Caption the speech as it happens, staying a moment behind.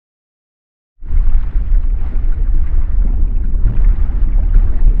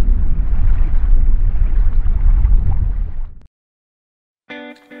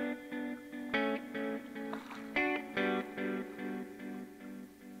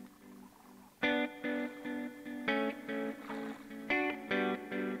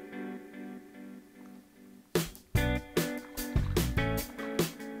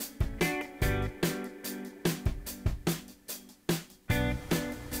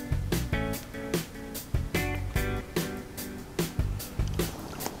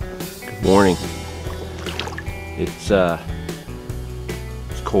Morning. It's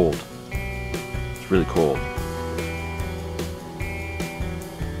cold. It's really cold.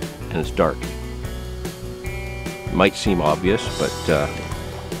 And it's dark. It might seem obvious, but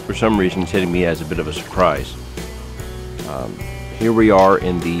for some reason it's hitting me as a bit of a surprise. Here we are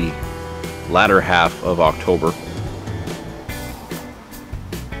in the latter half of October.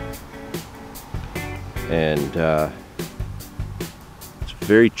 And it's a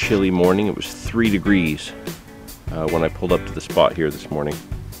very chilly morning. It was 3 degrees when I pulled up to the spot here this morning.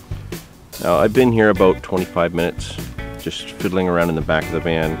 Now, I've been here about 25 minutes, just fiddling around in the back of the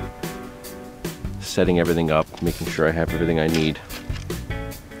van, setting everything up, making sure I have everything I need.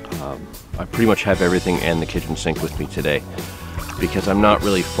 I pretty much have everything and the kitchen sink with me today because I'm not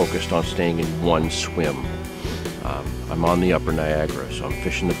really focused on staying in one swim. I'm on the Upper Niagara, so I'm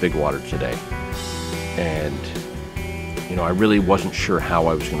fishing the big water today. And you know, I really wasn't sure how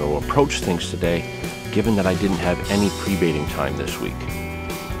I was going to approach things today, given that I didn't have any pre-baiting time this week.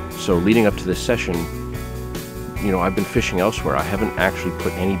 So leading up to this session, you know, I've been fishing elsewhere. I haven't actually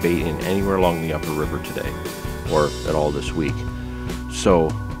put any bait in anywhere along the upper river today, or at all this week. So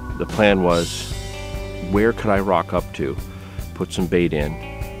the plan was, where could I rock up to, put some bait in,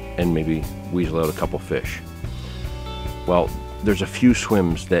 and maybe weasel out a couple fish? Well, there's a few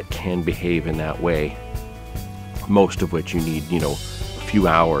swims that can behave in that way, most of which you need, you know, a few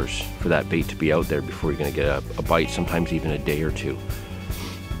hours for that bait to be out there before you're going to get a bite, sometimes even a day or two.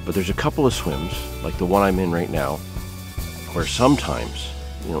 But there's a couple of swims, like the one I'm in right now, where sometimes,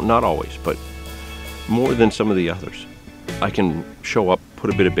 you know, not always, but more than some of the others, I can show up,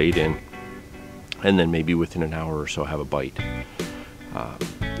 put a bit of bait in, and then maybe within an hour or so have a bite.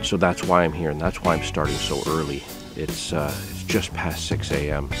 So that's why I'm here, and that's why I'm starting so early. It's just past 6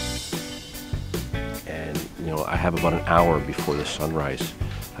 a.m. and you know, I have about an hour before the sunrise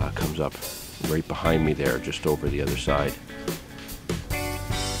comes up right behind me there, just over the other side.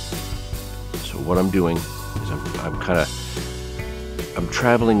 So what I'm doing is I'm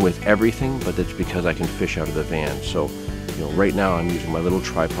traveling with everything, but that's because I can fish out of the van. So you know, right now I'm using my little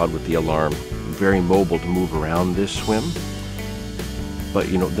tripod with the alarm. I'm very mobile to move around this swim. But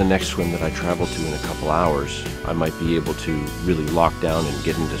you know, the next swim that I travel to in a couple hours, I might be able to really lock down and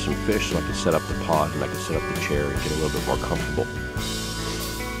get into some fish, so I can set up the pod and I can set up the chair and get a little bit more comfortable.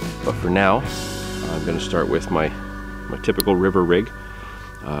 But for now, I'm going to start with my typical river rig,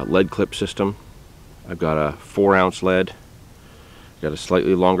 lead clip system. I've got a 4-ounce lead, got a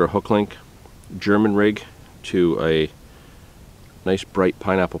slightly longer hook link, German rig to a nice bright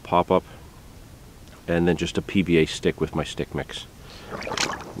pineapple pop-up, and then just a PVA stick with my stick mix.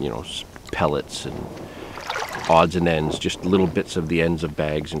 You know, pellets and odds and ends, just little bits of the ends of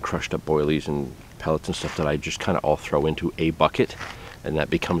bags and crushed up boilies and pellets and stuff that I just kind of all throw into a bucket, and that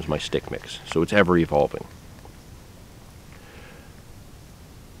becomes my stick mix. So it's ever evolving.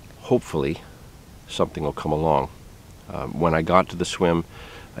 Hopefully something will come along. When I got to the swim,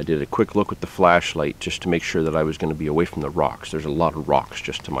 I did a quick look with the flashlight just to make sure that I was going to be away from the rocks. There's a lot of rocks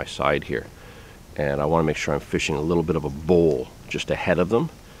just to my side here, and I want to make sure I'm fishing a little bit of a bowl just ahead of them,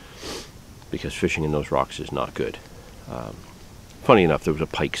 because fishing in those rocks is not good. Funny enough, there was a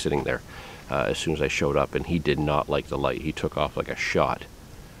pike sitting there as soon as I showed up, and he did not like the light. He took off like a shot.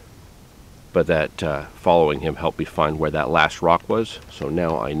 But that following him helped me find where that last rock was, so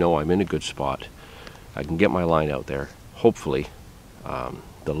now I know I'm in a good spot. I can get my line out there. Hopefully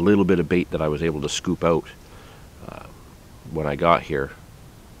the little bit of bait that I was able to scoop out when I got here,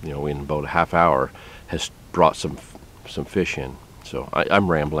 you know, in about a half hour, has brought some fish in. So I'm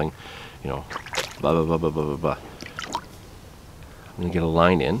rambling, you know, blah blah blah blah blah blah blah. I'm gonna get a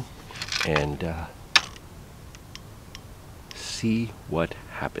line in and see what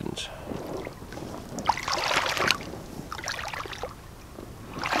happens.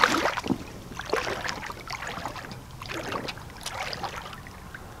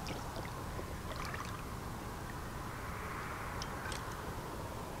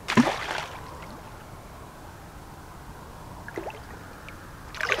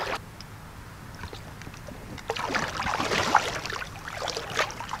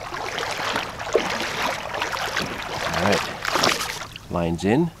 Line's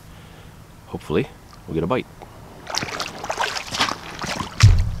in. Hopefully we'll get a bite.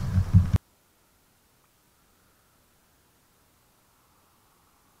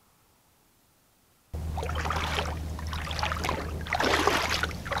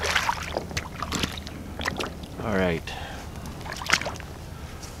 All right,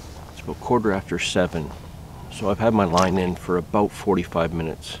 it's about 7:15, so I've had my line in for about 45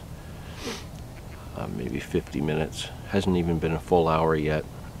 minutes, maybe 50 minutes. Hasn't even been a full hour yet.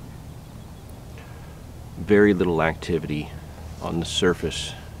 very little activity on the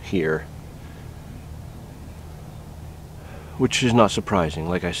surface here, which is not surprising.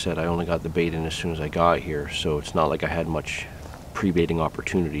 Like I said, I only got the bait in as soon as I got here, so it's not like I had much pre-baiting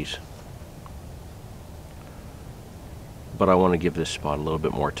opportunities. But I want to give this spot a little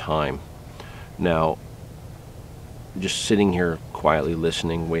bit more time. Now, just sitting here quietly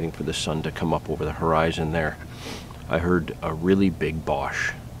listening, waiting for the sun to come up over the horizon there, I heard a really big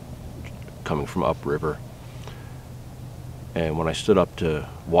bosh coming from upriver. And when I stood up to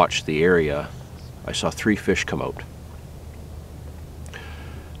watch the area, I saw 3 fish come out.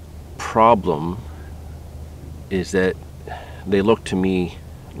 Problem is that they look to me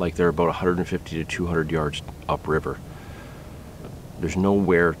like they're about 150 to 200 yards upriver. There's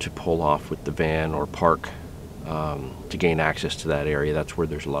nowhere to pull off with the van or park to gain access to that area. That's where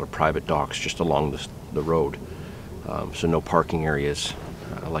there's a lot of private docks just along the road. So no parking areas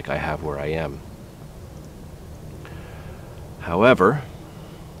like I have where I am. However,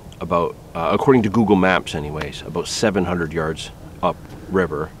 about according to Google Maps anyways, about 700 yards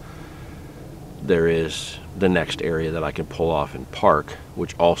upriver, there is the next area that I can pull off and park,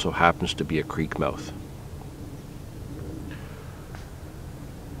 which also happens to be a creek mouth.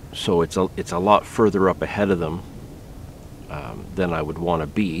 So it's a lot further up ahead of them than I would want to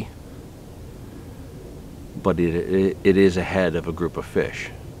be, but it is ahead of a group of fish.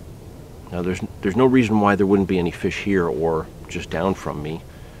 Now there's no reason why there wouldn't be any fish here or just down from me.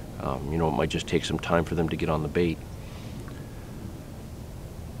 You know, it might just take some time for them to get on the bait.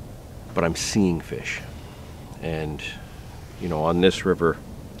 But I'm seeing fish, and you know, on this river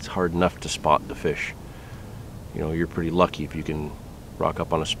it's hard enough to spot the fish. You know, you're pretty lucky if you can rock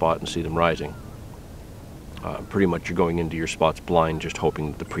up on a spot and see them rising. Pretty much you're going into your spots blind, just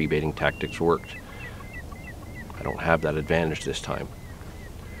hoping that the pre-baiting tactics worked. I don't have that advantage this time.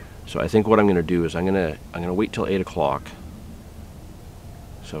 So I think what I'm going to do is I'm going to wait till 8 o'clock.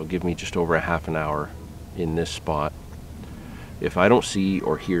 So give me just over a half an hour in this spot. If I don't see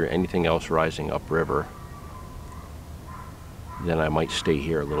or hear anything else rising upriver, then I might stay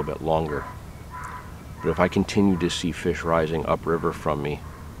here a little bit longer. But if I continue to see fish rising upriver from me,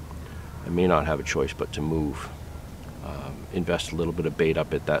 I may not have a choice but to move. Invest a little bit of bait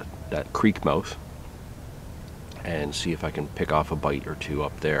up at that creek mouth and see if I can pick off a bite or two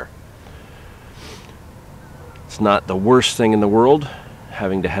up there. It's not the worst thing in the world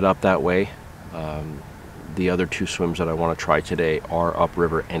having to head up that way. The other 2 swims that I want to try today are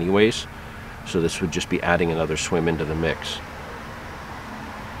upriver anyways, so this would just be adding another swim into the mix.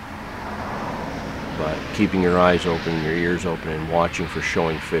 But keeping your eyes open, your ears open, and watching for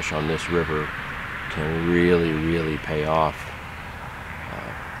showing fish on this river can really, really pay off.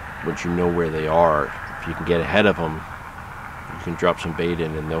 Once you know where they are, if you can get ahead of them, you can drop some bait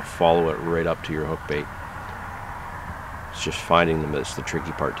in and they'll follow it right up to your hook bait. It's just finding them that's the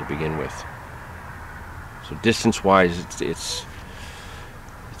tricky part to begin with. So distance-wise, it's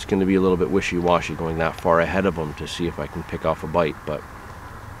going to be a little bit wishy-washy going that far ahead of them to see if I can pick off a bite, but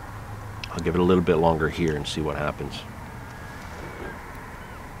I'll give it a little bit longer here and see what happens.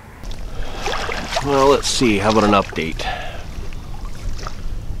 Well, let's see. How about an update?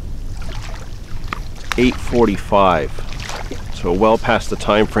 8:45. So well past the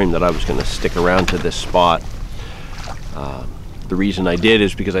time frame that I was going to stick around to this spot. The reason I did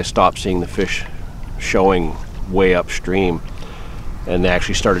is because I stopped seeing the fish showing way upstream, and they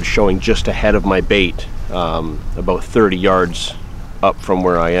actually started showing just ahead of my bait, about 30 yards up from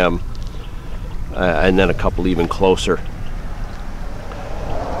where I am, and then a couple even closer.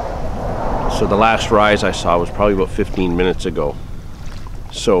 So the last rise I saw was probably about 15 minutes ago.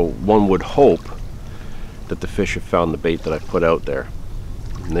 So one would hope that the fish have found the bait that I put out there,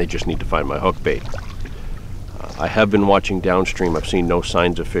 and they just need to find my hook bait. I have been watching downstream. I've seen no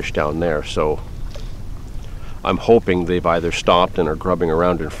signs of fish down there, so I'm hoping they've either stopped and are grubbing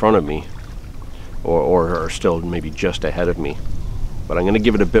around in front of me, or are still maybe just ahead of me. But I'm going to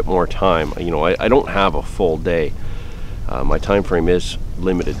give it a bit more time. You know, I don't have a full day. My time frame is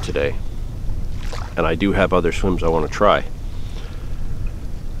limited today, and I do have other swims I want to try.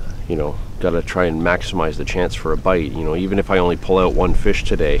 You know, got to try and maximize the chance for a bite. You know, even if I only pull out 1 fish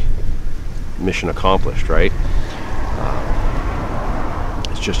today, mission accomplished, right?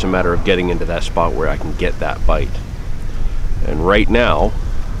 It's just a matter of getting into that spot where I can get that bite. And right now,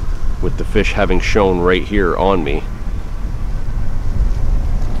 with the fish having shown right here on me,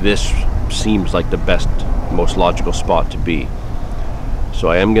 this seems like the best, most logical spot to be. So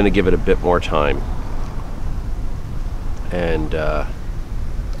I am going to give it a bit more time, and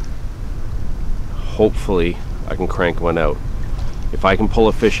hopefully I can crank one out. If I can pull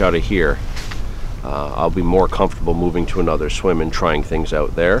a fish out of here, I'll be more comfortable moving to another swim and trying things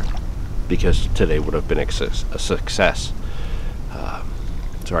out there, because today would have been a success.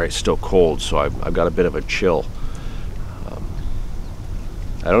 Sorry, it's still cold, so I've got a bit of a chill.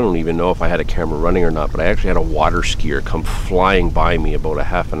 I don't even know if I had a camera running or not, but I actually had a water skier come flying by me about a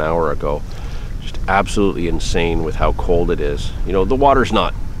half an hour ago. Just absolutely insane with how cold it is. You know, the water's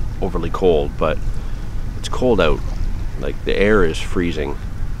not overly cold, but it's cold out. Like, the air is freezing,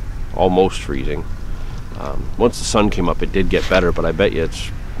 almost freezing. Once the sun came up, it did get better, but I bet you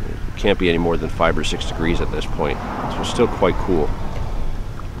it can't be any more than 5 or 6 degrees at this point. So it's still quite cool.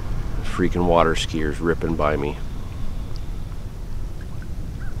 Freaking water skiers ripping by me.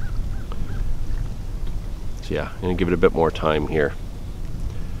 Yeah, I'm going to give it a bit more time here.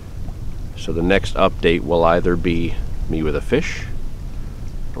 So the next update will either be me with a fish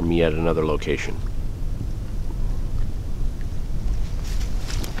or me at another location.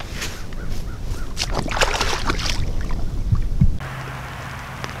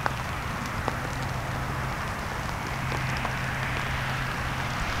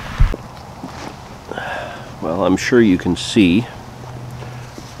 Well, I'm sure you can see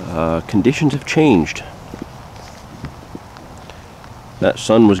conditions have changed. That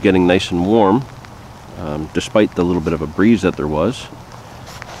sun was getting nice and warm, despite the little bit of a breeze that there was.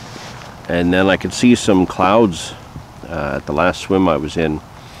 And then I could see some clouds at the last swim I was in.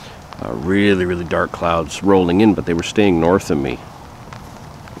 Really, really dark clouds rolling in, but they were staying north of me.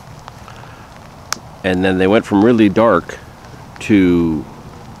 And then they went from really dark to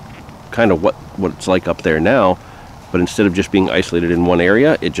kind of what it's like up there now, but instead of just being isolated in one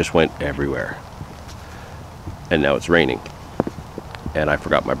area, it just went everywhere. And now it's raining. And I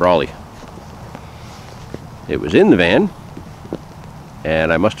forgot my brolly. It was in the van,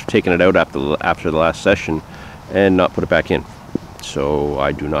 and I must have taken it out after the last session and not put it back in. So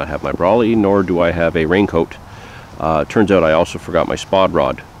I do not have my brolly, nor do I have a raincoat. Turns out I also forgot my spod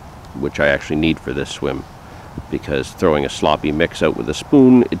rod, which I actually need for this swim, because throwing a sloppy mix out with a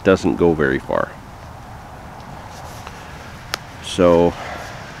spoon, it doesn't go very far. So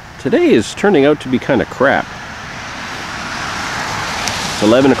today is turning out to be kind of crap. It's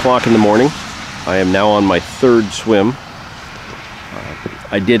 11 o'clock in the morning. I am now on my 3rd swim.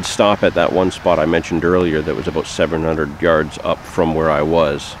 I did stop at that one spot I mentioned earlier that was about 700 yards up from where I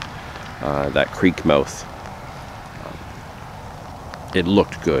was, that creek mouth. It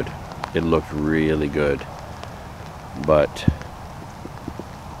looked good. It looked really good. But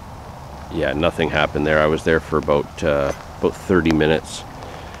yeah, nothing happened there. I was there for about 30 minutes.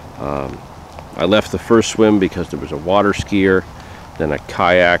 I left the first swim because there was a water skier, then a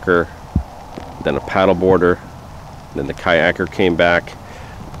kayaker, then a paddleboarder. Then the kayaker came back.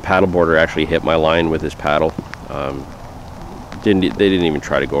 The paddleboarder actually hit my line with his paddle. They didn't even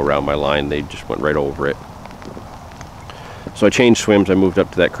try to go around my line. They just went right over it. So I changed swims. I moved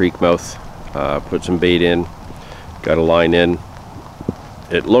up to that creek mouth, put some bait in, got a line in.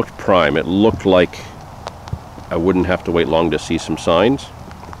 It looked prime. It looked like I wouldn't have to wait long to see some signs.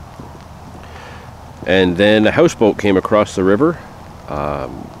 And then a houseboat came across the river,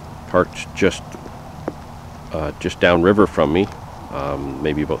 parked just downriver from me,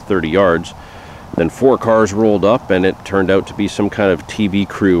 maybe about 30 yards. Then 4 cars rolled up, and it turned out to be some kind of TV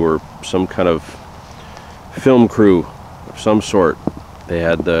crew or some kind of film crew of some sort. They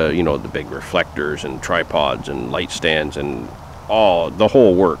had the big reflectors and tripods and light stands and the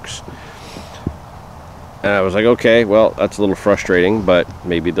whole works. And I was like, okay, well, that's a little frustrating, but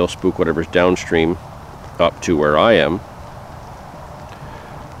maybe they'll spook whatever's downstream up to where I am.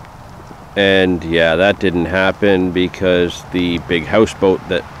 And yeah, that didn't happen, because the big houseboat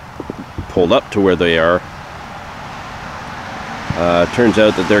that pulled up to where they are, turns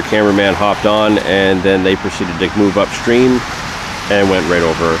out that their cameraman hopped on, and then they proceeded to move upstream and went right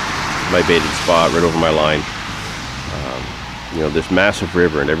over my baited spot, right over my line. This massive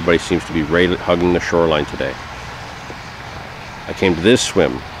river, and everybody seems to be right hugging the shoreline today. I came to this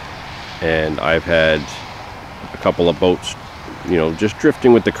swim, and I've had a couple of boats, just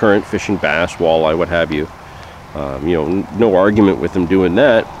drifting with the current, fishing bass, walleye, what have you. No argument with them doing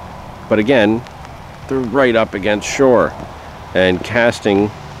that. But again, they're right up against shore and casting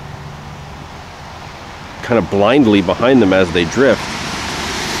kind of blindly behind them as they drift,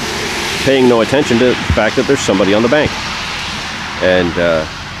 paying no attention to the fact that there's somebody on the bank. And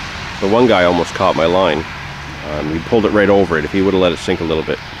the one guy almost caught my line. He pulled it right over it. If he would have let it sink a little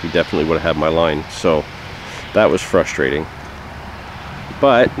bit, he definitely would have had my line. So that was frustrating.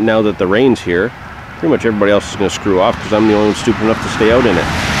 But now that the rain's here, pretty much everybody else is going to screw off, because I'm the only one stupid enough to stay out in it.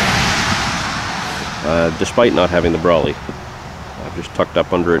 Despite not having the brolly. I've just tucked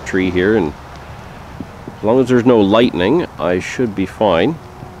up under a tree here and As long as there's no lightning, I should be fine.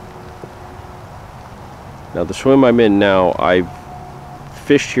 Now the swim I'm in now, I've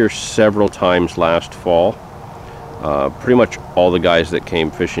fished here several times last fall. Pretty much all the guys that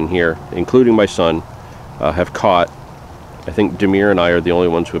came fishing here, including my son, have caught. I think Demir and I are the only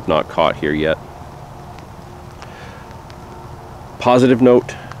ones who have not caught here yet. Positive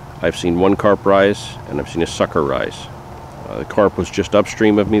note, I've seen one carp rise and I've seen a sucker rise. The carp was just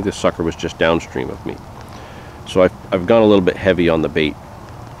upstream of me, the sucker was just downstream of me. So I've gone a little bit heavy on the bait,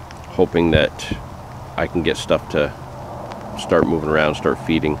 hoping that I can get stuff to start moving around, start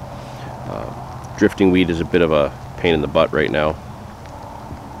feeding. Drifting weed is a bit of a pain in the butt right now,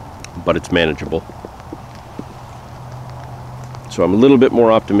 but it's manageable. So I'm a little bit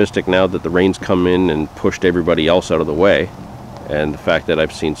more optimistic now that the rain's come in and pushed everybody else out of the way, and the fact that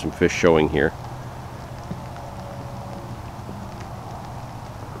I've seen some fish showing here.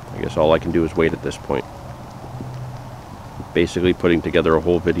 I guess all I can do is wait at this point. Basically putting together a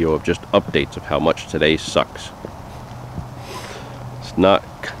whole video of just updates of how much today sucks. It's not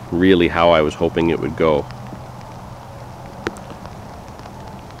really how I was hoping it would go.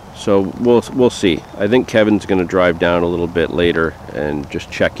 So we'll see. I think Kevin's going to drive down a little bit later and just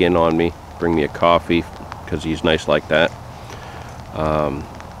check in on me, bring me a coffee, because he's nice like that.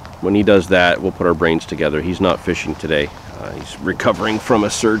 When he does that, we'll put our brains together. He's not fishing today. He's recovering from a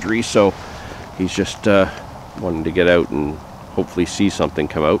surgery, so he's just wanting to get out and hopefully see something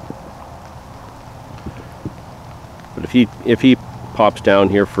come out. But if he pops down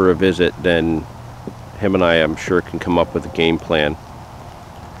here for a visit, then him and I'm sure, can come up with a game plan.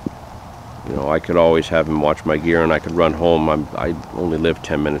 You know, I could always have him watch my gear and I could run home. I only live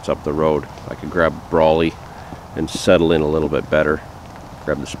 10 minutes up the road. I could grab a brawly and settle in a little bit better.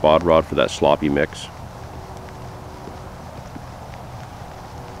 Grab the spot rod for that sloppy mix.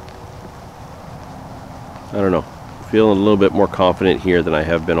 I don't know. Feeling a little bit more confident here than I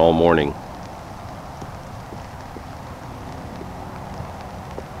have been all morning.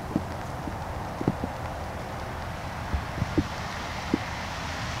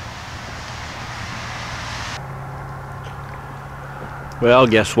 Well,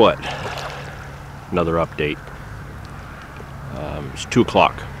 guess what? Another update. It's 2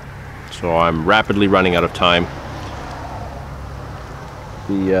 o'clock, so I'm rapidly running out of time.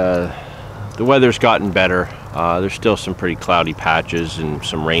 The weather's gotten better. There's still some pretty cloudy patches and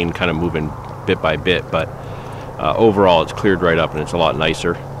some rain kind of moving bit by bit, but overall it's cleared right up and it's a lot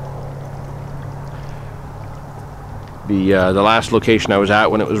nicer. The last location I was at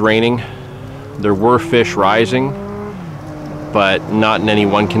when it was raining, there were fish rising, but not in any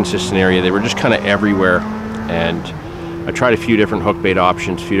one consistent area. They were just kind of everywhere, and I tried a few different hook bait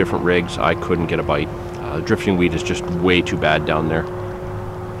options, a few different rigs. I couldn't get a bite. Drifting weed is just way too bad down there.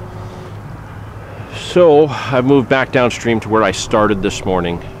 So I've moved back downstream to where I started this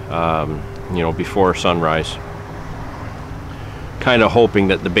morning, you know, before sunrise. Kind of hoping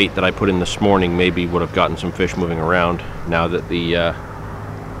that the bait that I put in this morning maybe would have gotten some fish moving around now that the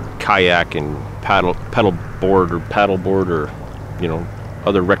kayak and paddleboard or you know,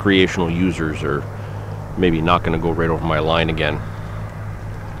 other recreational users are maybe not going to go right over my line again.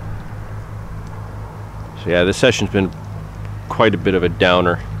 So yeah, this session's been quite a bit of a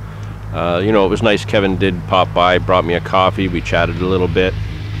downer. You know, it was nice. Kevin did pop by, brought me a coffee, we chatted a little bit.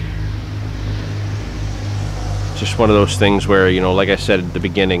 Just one of those things where, you know, like I said at the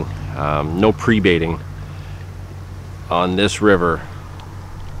beginning, no pre-baiting on this river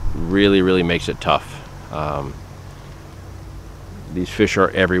really makes it tough. These fish are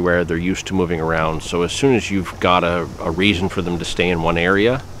everywhere. They're used to moving around. So as soon as you've got a reason for them to stay in one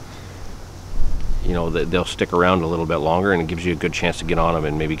area, you know, they'll stick around a little bit longer, and it gives you a good chance to get on them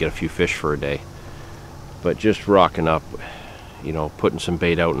and maybe get a few fish for a day. But just rocking up, you know, putting some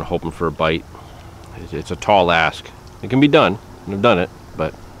bait out and hoping for a bite, it's a tall ask. It can be done, and I've done it,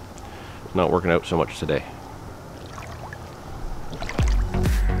 but it's not working out so much today.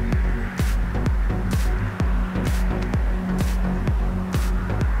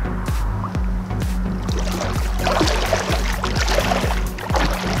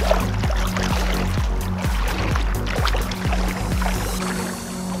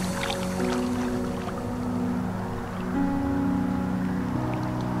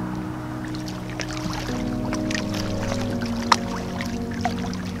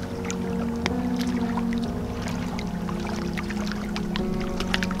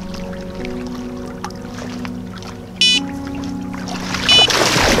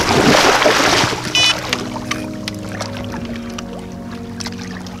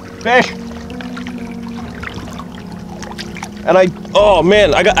 Fish. And oh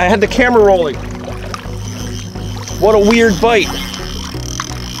man, I had the camera rolling. What a weird bite.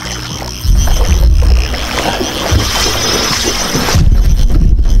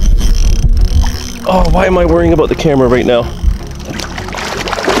 Oh, why am I worrying about the camera right now?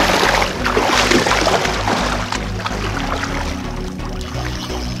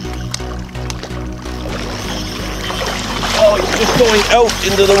 Oh, it's just going out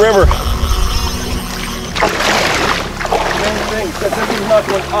into the river. Same thing, except this one's not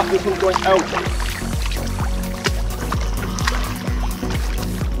going up, this one's going out.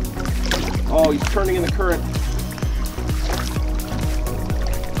 Oh, he's turning in the current.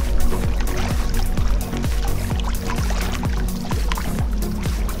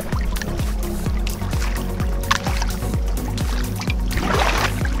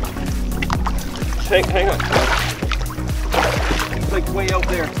 Hang on. It's like way out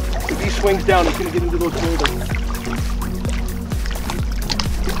there. If he swings down, he's gonna get into those boulders.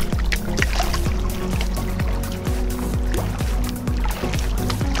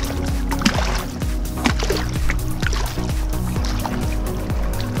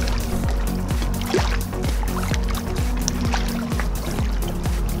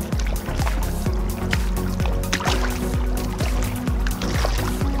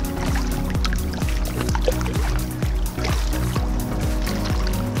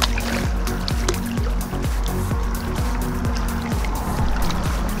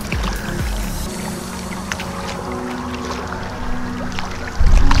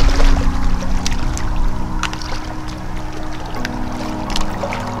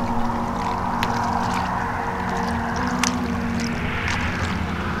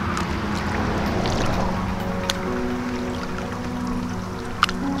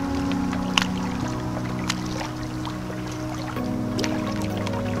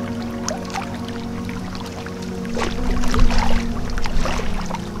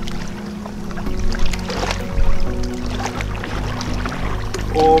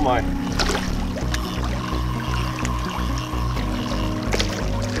 Oh my.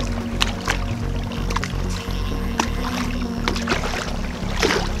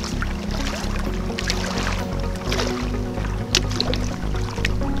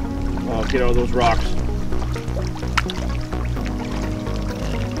 Oh, get out of those rocks.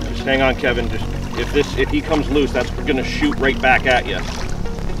 Just hang on, Kevin. If he comes loose, that's gonna shoot right back at you.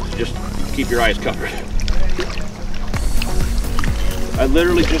 So just keep your eyes covered. I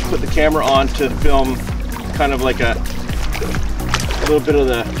literally just put the camera on to film kind of like a little bit of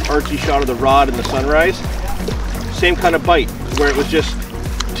the artsy shot of the rod and the sunrise. Same kind of bite, where it was just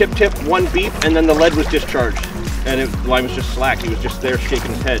tip, tip, one beep, and then the lead was discharged. And the line was just slack. He was just there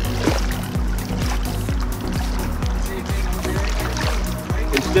shaking his head.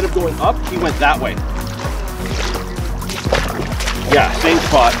 Instead of going up, he went that way. Yeah, same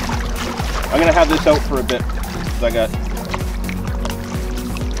spot. I'm gonna have this out for a bit, because I got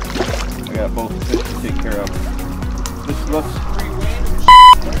both fish to take care of. This looks...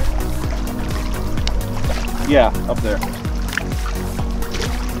 Yeah, up there.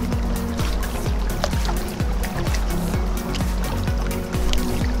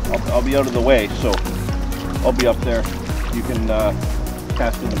 I'll be out of the way, so I'll be up there. You can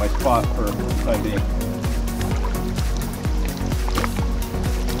cast into my spot for the time being.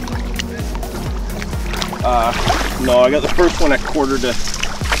 No, I got the first one at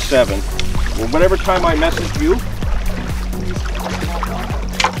 6:45. Well, whatever time I messaged you,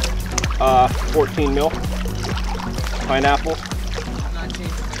 14 mil, pineapple.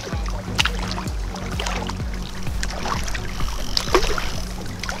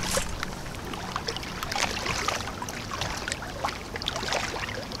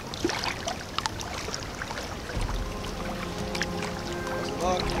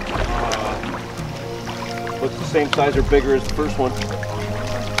 Looks the same size or bigger as the first one.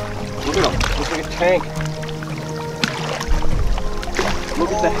 Look at him, looks like a tank.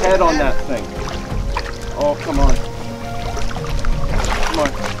 Look at the head on that thing. Oh, come on. Come on.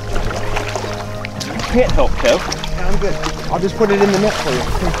 You can't help, Kev. Yeah, I'm good. I'll just put it in the net for you.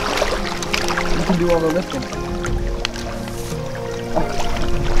 You can do all the lifting.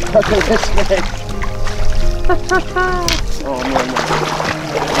 Okay, this way. Oh, man.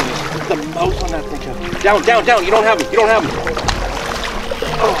 Look at the mouth on that thing, Kev. Down, down, down. You don't have him. You don't have him.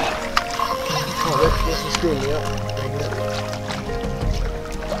 Oh, this is screwing me up.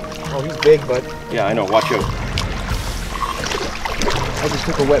 Oh, he's big, bud. yeah, I know. Watch out. I just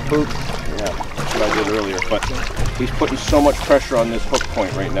took a wet boot. Yeah, that's what I did earlier. But he's putting so much pressure on this hook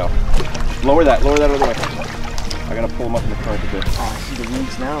point right now. Lower that out of the way. I gotta pull him up in the current a bit. Oh, I see the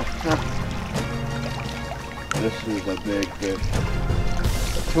weeds now. Huh. This is a big fish.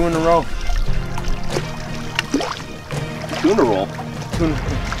 2 in a row. tuna roll.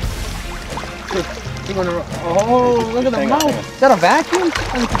 Oh, look at the mouth. Is that a vacuum? I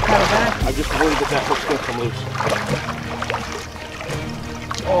think it's got a vacuum. I'm just worried that that hook's gonna come loose.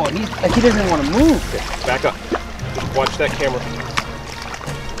 Oh, he doesn't want to move. Okay, back up. Just watch that camera.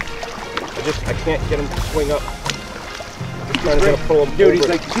 I can't get him to swing up. I'm just trying to pull him. Dude, he's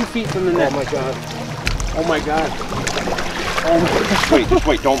like 2 feet from the net. Oh my god. Oh my god. Oh my god. Just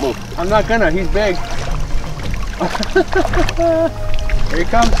wait, don't move. I'm not gonna, he's big. Here he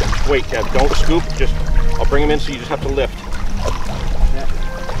comes. Wait, Kev, don't scoop. I'll bring him in so you just have to lift. Yeah.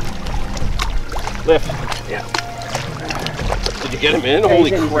 Lift. Yeah. Did you get him in?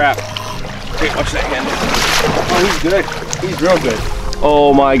 Holy crap. Wait, watch that hand. Oh, he's good. He's real good.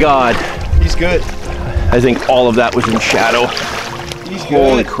 Oh my god. He's good. I think all of that was in shadow. He's good.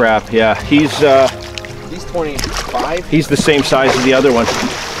 Holy crap, yeah. He's 25. the same size as the other one.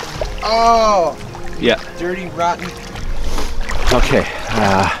 Oh. Yeah. Dirty, rotten. Okay.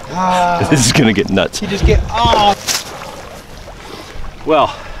 This is gonna get nuts. He just get, oh.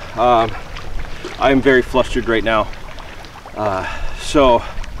 Well, I'm very flustered right now. So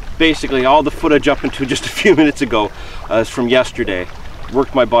basically all the footage up until just a few minutes ago is from yesterday.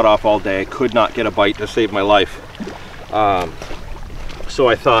 Worked my butt off all day, could not get a bite to save my life. So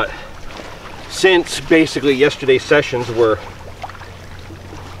I thought, since basically yesterday's sessions were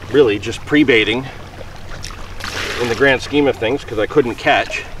really just pre-baiting in the grand scheme of things, because I couldn't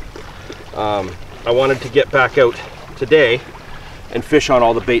catch, I wanted to get back out today and fish on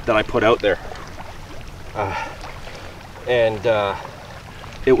all the bait that I put out there.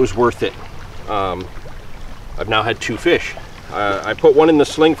 It was worth it. I've now had 2 fish. I put one in the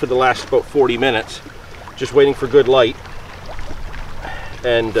sling for the last about 40 minutes, just waiting for good light.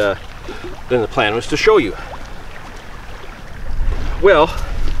 And then the plan was to show you. Well,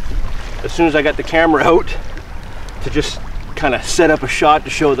 as soon as I got the camera out to just kind of set up a shot to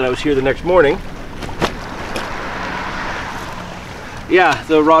show that I was here the next morning, yeah,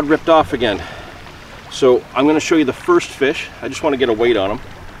 the rod ripped off again. So I'm going to show you the first fish. I just want to get a weight on him.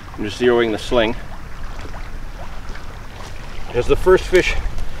 I'm just zeroing the sling. As the first fish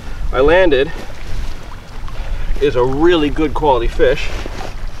I landed is a really good quality fish.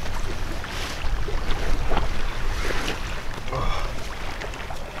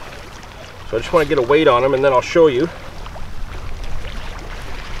 So I just want to get a weight on him and then I'll show you.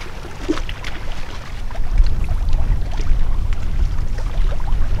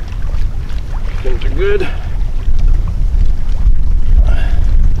 Fins are good.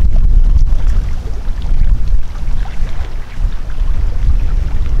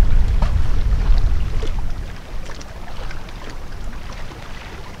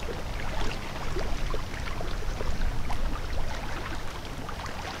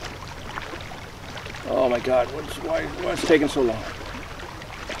 Oh my God, why it's taking so long?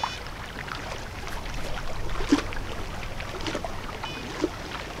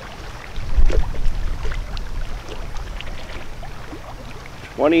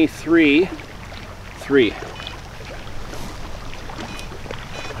 $23.3.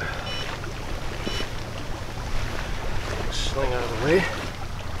 Sling out of the way.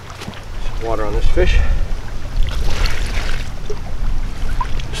 Some water on this fish.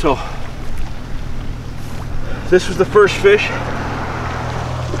 So this was the first fish.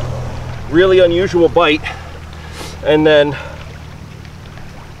 Really unusual bite. And then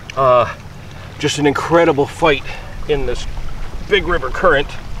just an incredible fight in this big river current.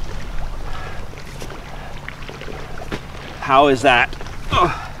 How is that? Oh,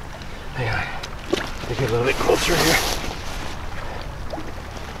 hang on. Let me get a little bit closer here.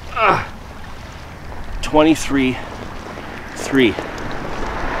 23.3.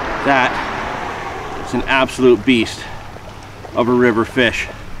 That is an absolute beast of a river fish.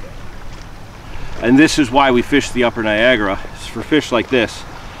 And this is why we fish the Upper Niagara. It's for fish like this.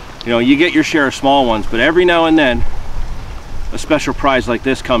 You know, you get your share of small ones, but every now and then a special prize like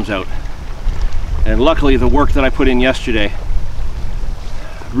this comes out. And luckily the work that I put in yesterday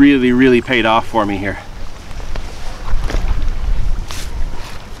really paid off for me here.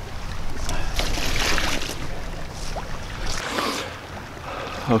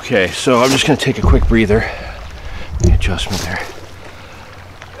 Okay, so I'm just going to take a quick breather. The adjustment there.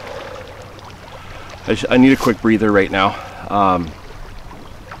 I need a quick breather right now.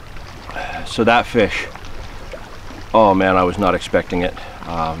 So that fish, oh man, I was not expecting it.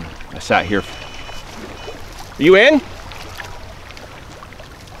 I sat here. Are you in?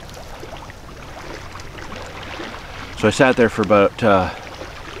 So I sat there for about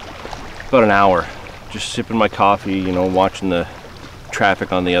an hour, just sipping my coffee, you know, watching the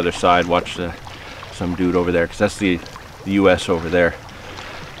traffic on the other side, watch some dude over there, because that's the the US over there.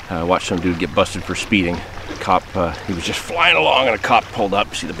 Watched some dude get busted for speeding. A cop, he was just flying along and a cop pulled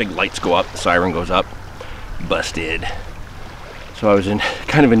up. See the big lights go up, the siren goes up. Busted. So I was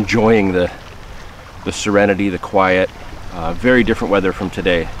kind of enjoying the serenity, the quiet. Very different weather from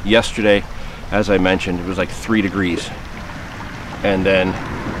today. Yesterday, as I mentioned, it was like 3 degrees. And then,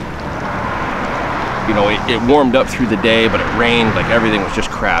 you know, it warmed up through the day, but it rained, like everything was just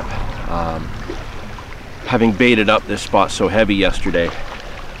crap. Having baited up this spot so heavy yesterday,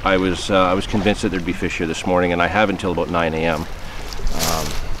 I was convinced that there'd be fish here this morning, and I have until about 9 a.m.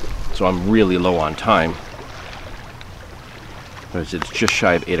 So I'm really low on time. But it's just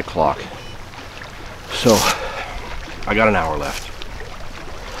shy of 8 o'clock. So I got an hour left.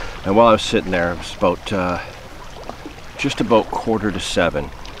 And while I was sitting there, it was about just about 6:45,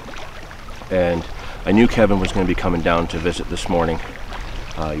 and I knew Kevin was going to be coming down to visit this morning.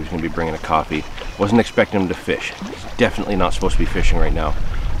 He was going to be bringing a coffee. Wasn't expecting him to fish. He's definitely not supposed to be fishing right now.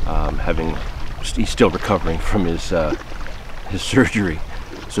 He's still recovering from his surgery,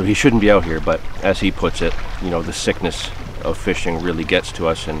 so he shouldn't be out here. But as he puts it, you know, the sickness of fishing really gets to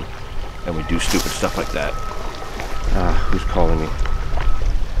us, and we do stupid stuff like that. Who's calling me?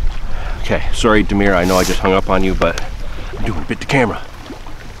 Okay, sorry, Demir. I know I just hung up on you, but I'm doing a bit to camera.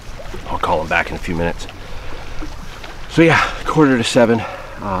 I'll call him back in a few minutes. So yeah, 6:45.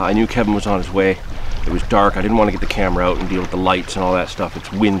 I knew Kevin was on his way. It was dark. I didn't want to get the camera out and deal with the lights and all that stuff.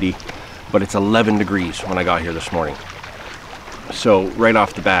 It's windy, but it's 11 degrees when I got here this morning. So right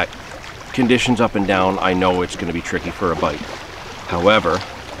off the bat, conditions up and down, I know it's going to be tricky for a bite. However,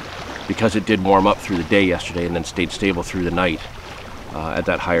 because it did warm up through the day yesterday and then stayed stable through the night at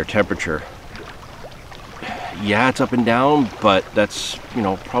that higher temperature, yeah, it's up and down, but that's, you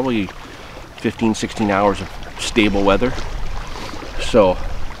know, probably 15, 16 hours of stable weather. So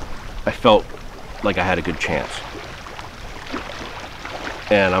I felt like I had a good chance.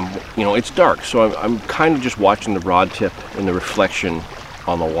 And you know, it's dark, so I'm kind of just watching the rod tip and the reflection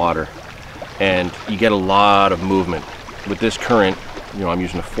on the water. And you get a lot of movement. With this current, you know, I'm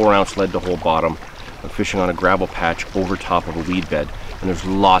using a 4-ounce lead to hold bottom. I'm fishing on a gravel patch over top of a weed bed. And there's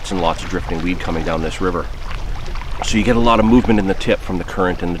lots and lots of drifting weed coming down this river. So you get a lot of movement in the tip from the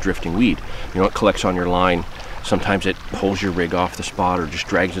current and the drifting weed. You know, it collects on your line. Sometimes it pulls your rig off the spot or just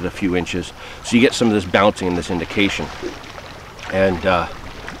drags it a few inches. So you get some of this bouncing and this indication. And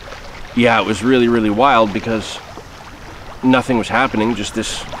yeah, it was really, really wild because nothing was happening, just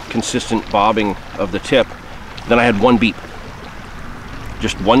this consistent bobbing of the tip. Then I had one beep.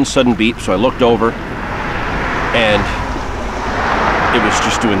 Just one sudden beep, so I looked over and it was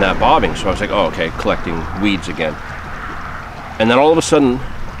just doing that bobbing. So I was like, oh, okay, collecting weeds again. And then all of a sudden,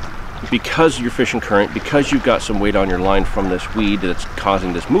 because you're fishing current, because you've got some weight on your line from this weed that's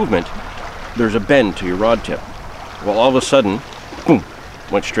causing this movement, there's a bend to your rod tip. Well, all of a sudden, boom,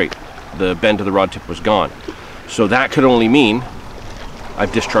 went straight. The bend to the rod tip was gone. So that could only mean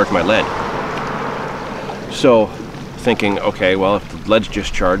I've discharged my lead. So thinking, okay, well, if the lead's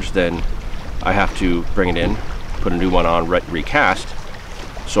discharged, then I have to bring it in, put a new one on, recast.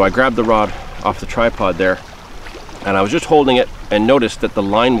 So I grabbed the rod off the tripod there, and I was just holding it and noticed that the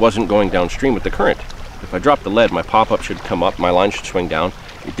line wasn't going downstream with the current. If I dropped the lead, my pop-up should come up, my line should swing down.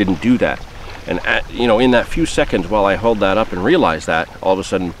 It didn't do that. And you know, in that few seconds while I held that up and realized that, all of a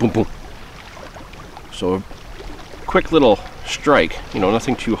sudden, boom, boom. So a quick little strike, you know,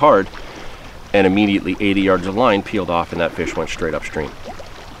 nothing too hard, and immediately 80 yards of line peeled off and that fish went straight upstream.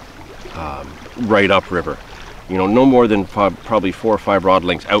 Right upriver. You know, no more than probably 4 or 5 rod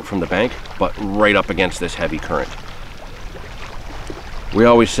lengths out from the bank, but right up against this heavy current. We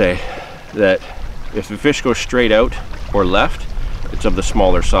always say that if the fish goes straight out or left, it's of the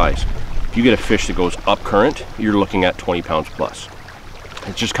smaller size. If you get a fish that goes up current, you're looking at 20 pounds plus.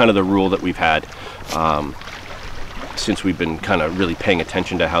 It's just kind of the rule that we've had since we've been kind of really paying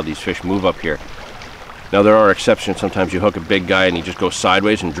attention to how these fish move up here. Now there are exceptions. Sometimes you hook a big guy and he just goes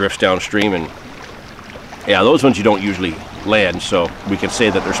sideways and drifts downstream, and yeah, those ones you don't usually land, so we can say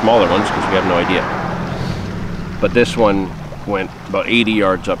that they're smaller ones because we have no idea. But this one went about 80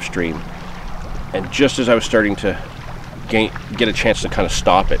 yards upstream, and just as I was starting to get a chance to kind of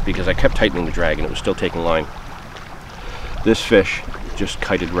stop it, because I kept tightening the drag and it was still taking line, this fish just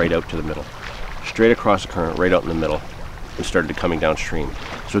kited right out to the middle, straight across the current, right out in the middle, and started coming downstream.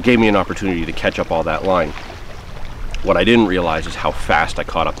 So it gave me an opportunity to catch up all that line. What I didn't realize is how fast I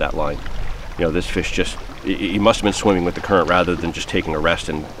caught up that line. You know, this fish just, he must have been swimming with the current rather than just taking a rest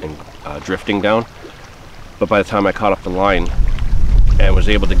and drifting down. But by the time I caught up the line and was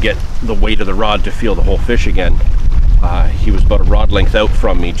able to get the weight of the rod to feel the whole fish again, he was about a rod length out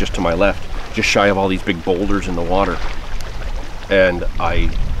from me, just to my left, just shy of all these big boulders in the water. and I,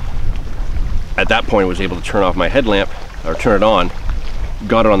 at that point, was able to turn off my headlamp, or turn it on,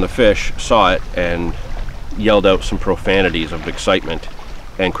 got it on the fish, saw it, and yelled out some profanities of excitement,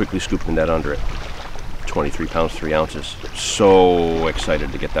 and quickly scooped the net under it. 23 pounds, 3 ounces. So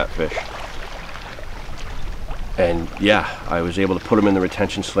excited to get that fish. And yeah, I was able to put him in the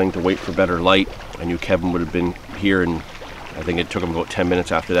retention sling to wait for better light. I knew Kevin would have been here, and I think it took him about 10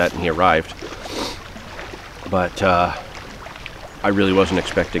 minutes after that, and he arrived. But I really wasn't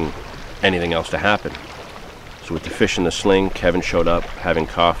expecting anything else to happen. So with the fish in the sling, Kevin showed up, having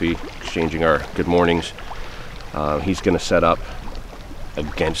coffee, exchanging our good mornings. He's going to set up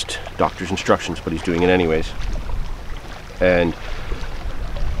against doctor's instructions, but he's doing it anyways. And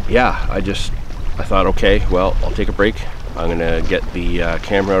yeah, I thought, okay, well, I'll take a break. I'm gonna get the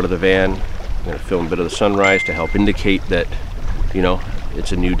camera out of the van. I'm gonna film a bit of the sunrise to help indicate that, you know,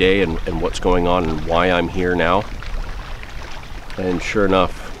 it's a new day and what's going on and why I'm here now. And sure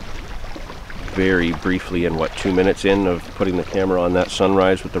enough, very briefly, in what, 2 minutes in of putting the camera on that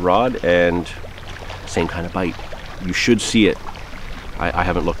sunrise with the rod, and same kind of bite. You should see it. I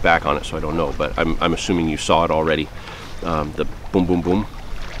haven't looked back on it, so I don't know, but I'm assuming you saw it already. The boom, boom, boom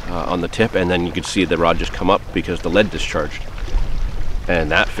on the tip, and then you could see the rod just come up because the lead discharged.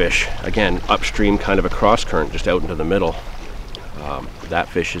 And that fish, again, upstream, kind of a cross current, just out into the middle. That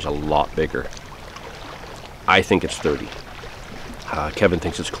fish is a lot bigger. I think it's 30. Kevin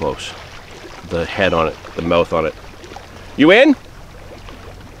thinks it's close. The head on it, the mouth on it. You in?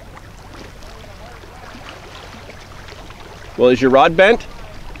 Well, is your rod bent?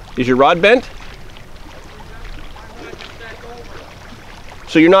 Is your rod bent?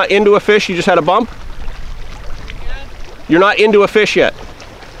 So you're not into a fish, you just had a bump? You're not into a fish yet?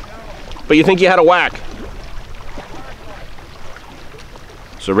 But you think you had a whack?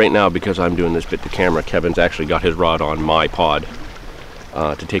 So right now, because I'm doing this bit to camera, Kevin's actually got his rod on my pod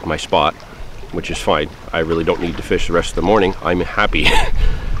to take my spot, which is fine. I really don't need to fish the rest of the morning. I'm happy.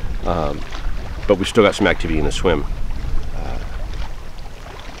 But we still got some activity in the swim.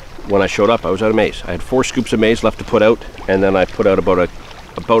 When I showed up, I was out of maize. I had 4 scoops of maize left to put out, and then I put out about a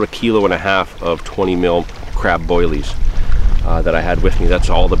 1.5 kilos of 20 mil crab boilies that I had with me. That's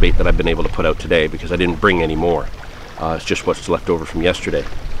all the bait that I've been able to put out today because I didn't bring any more. It's just what's left over from yesterday.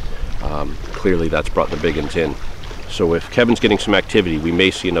 Clearly that's brought the big uns in. So if Kevin's getting some activity, we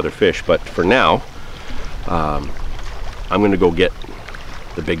may see another fish, but for now, I'm gonna go get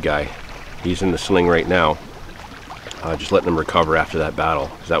the big guy. He's in the sling right now. Just letting him recover after that battle,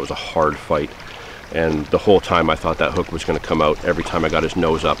 because that was a hard fight. And the whole time I thought that hook was going to come out. Every time I got his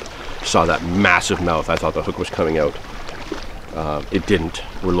nose up, saw that massive mouth, I thought the hook was coming out. It didn't.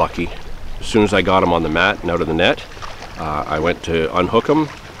 We're lucky. As soon as I got him on the mat and out of the net, I went to unhook him,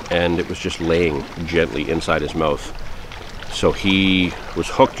 and it was just laying gently inside his mouth. So he was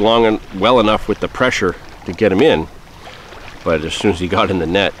hooked long and well enough with the pressure to get him in, but as soon as he got in the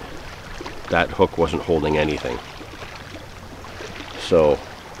net, that hook wasn't holding anything. So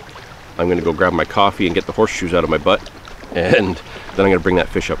I'm going to go grab my coffee and get the horseshoes out of my butt, and then I'm going to bring that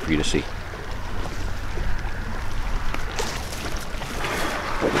fish up for you to see.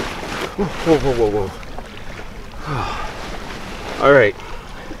 Whoa, whoa, whoa, whoa. All right.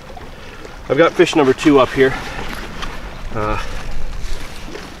 I've got fish number 2 up here.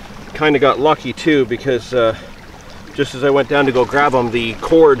 Kind of got lucky too, because just as I went down to go grab him, the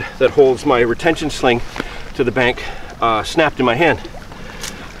cord that holds my retention sling to the bank snapped in my hand.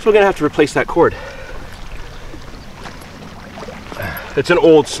 So we're gonna have to replace that cord. It's an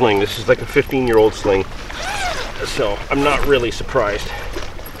old sling. This is like a 15-year-old sling. So I'm not really surprised.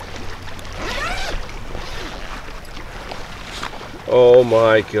 Oh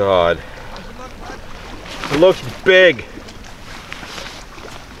my God. It looks big.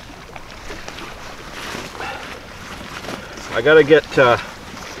 I gotta get the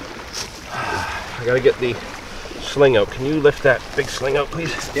sling out. Can you lift that big sling out,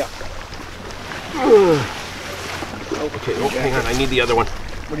 please? Yeah. Okay, oh, hang on, I need the other one.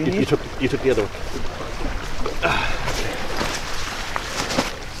 What do you need? You took the other one.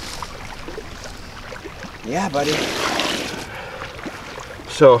 Yeah, buddy.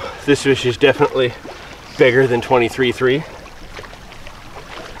 So this fish is definitely bigger than 23.3.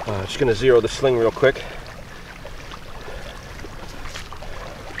 Just gonna zero the sling real quick.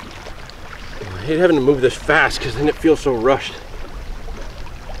 I hate having to move this fast because then it feels so rushed.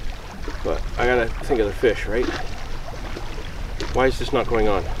 But I gotta think of the fish, right? Why is this not going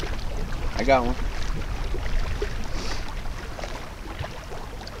on? I got one.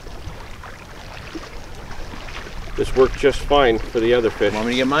 This worked just fine for the other fish. Want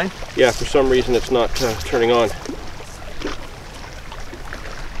me to get mine? Yeah, for some reason it's not turning on.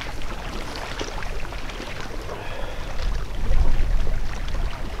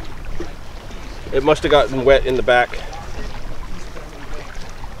 It must have gotten wet in the back.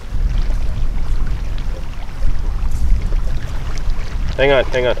 Hang on,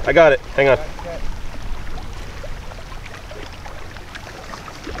 hang on. I got it. Hang on.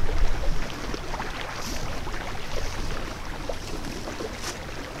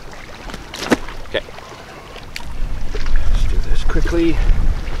 Okay. Let's do this quickly.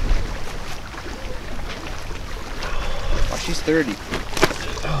 Oh, she's 30.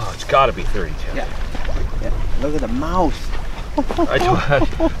 Oh, it's got to be 30, Tim. Yeah. Yeah. Look at the mouth. I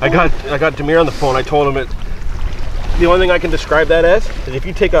got Demir on the phone. I told him it. The only thing I can describe that as is if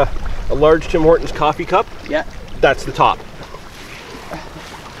you take a large Tim Hortons coffee cup, Yeah. that's the top.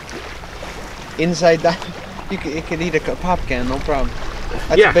 Inside that, it could eat a pop can, no problem.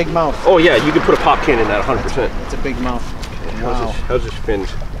 That's Yeah. a big mouth. Oh yeah, you could put a pop can in that 100%. That's a big mouth. Okay, Wow. how's this fin?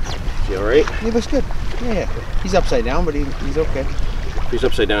 Is he all right? He looks good. Yeah, yeah. He's upside down, but he's okay. If he's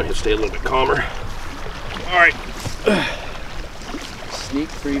upside down, he'll stay a little bit calmer. All right. Sneak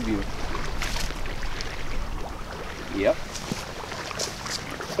preview. Yep.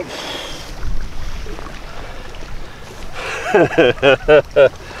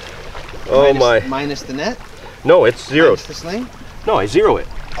 Oh my. Minus the net? No, it's zeroed. Minus the sling? No, I zero it.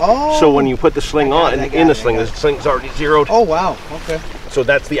 Oh. So when you put the sling on, I and got in the it, sling, the sling's already zeroed. Oh, wow. Okay. So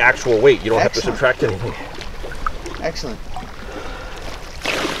that's the actual weight. You don't have to Excellent. subtract anything. Excellent.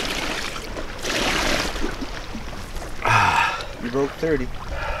 You broke 30.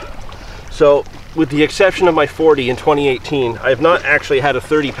 So, with the exception of my 40 in 2018, I have not actually had a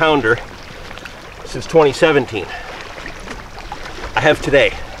 30 pounder since 2017. I have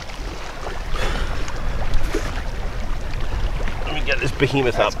today. Let me get this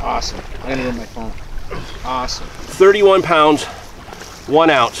behemoth That's up. awesome. I'm gonna go to my phone. Awesome. 31 pounds, 1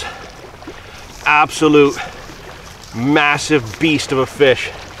 ounce. Absolute massive beast of a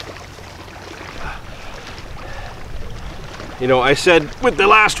fish. You know, I said with the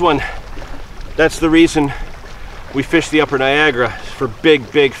last one, that's the reason we fish the upper Niagara, for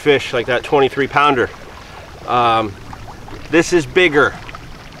big fish like that 23 pounder. This is bigger,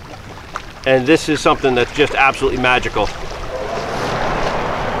 and this is something that's just absolutely magical.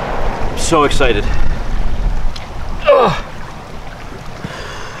 I'm so excited. Ugh.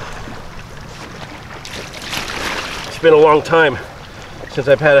 It's been a long time since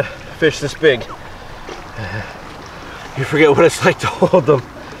I've had a fish this big. You forget what it's like to hold them.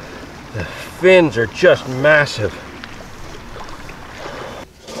 The fins are just massive.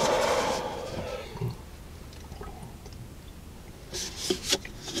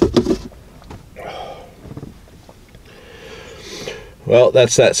 Well,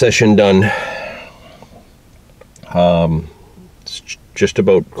 that's that session done. It's just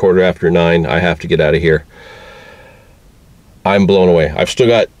about 9:15. I have to get out of here. I'm blown away. I've still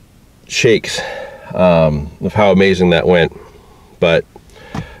got shakes of how amazing that went, but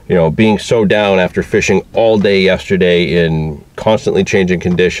you know, being so down after fishing all day yesterday in constantly changing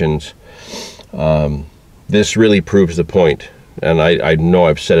conditions, this really proves the point. And I know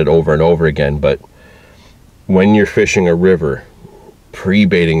I've said it over and over again, but when you're fishing a river,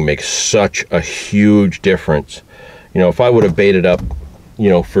 pre-baiting makes such a huge difference. You know, if I would have baited up, you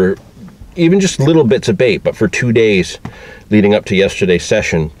know, for even just little bits of bait, but for 2 days leading up to yesterday's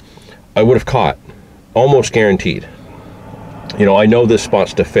session, I would have caught, almost guaranteed. You know, I know the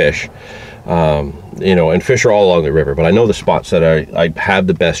spots to fish, you know, and fish are all along the river, but I know the spots that I have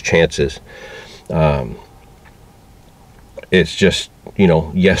the best chances. It's just, you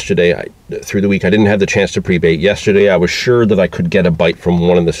know, yesterday, through the week, I didn't have the chance to pre-bait. Yesterday, I was sure that I could get a bite from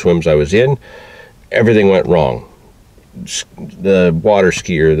one of the swims I was in. Everything went wrong. The water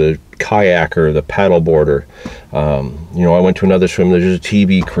skier, the kayaker, the paddle boarder. You know, I went to another swim, there's a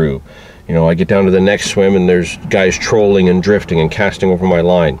TV crew. You know, I get down to the next swim and there's guys trolling and drifting and casting over my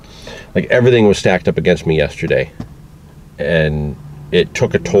line. Like, everything was stacked up against me yesterday. And it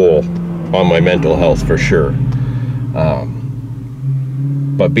took a toll on my mental health for sure.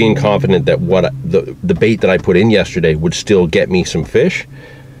 But being confident that the bait that I put in yesterday would still get me some fish,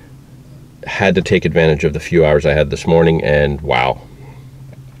 had to take advantage of the few hours I had this morning, and wow.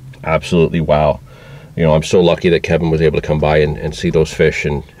 Absolutely wow. You know, I'm so lucky that Kevin was able to come by and see those fish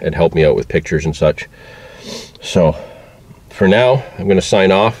and help me out with pictures and such. So, for now, I'm going to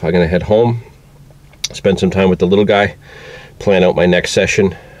sign off. I'm going to head home, spend some time with the little guy, plan out my next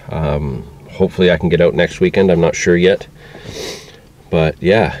session. Hopefully I can get out next weekend. I'm not sure yet. But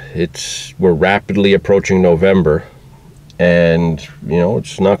yeah, we're rapidly approaching November. And, you know,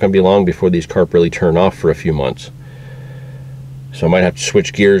 it's not going to be long before these carp really turn off for a few months. So I might have to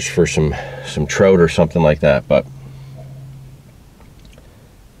switch gears for some trout or something like that. But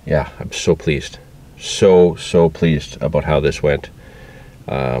yeah, I'm so pleased. So pleased about how this went.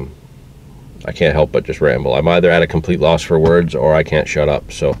 I can't help but just ramble. I'm either at a complete loss for words or I can't shut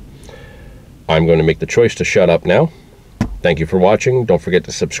up. So I'm going to make the choice to shut up now. Thank you for watching. Don't forget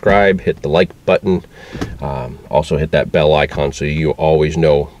to subscribe, hit the like button. Also hit that bell icon so you always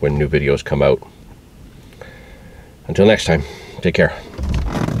know when new videos come out. Until next time, take care.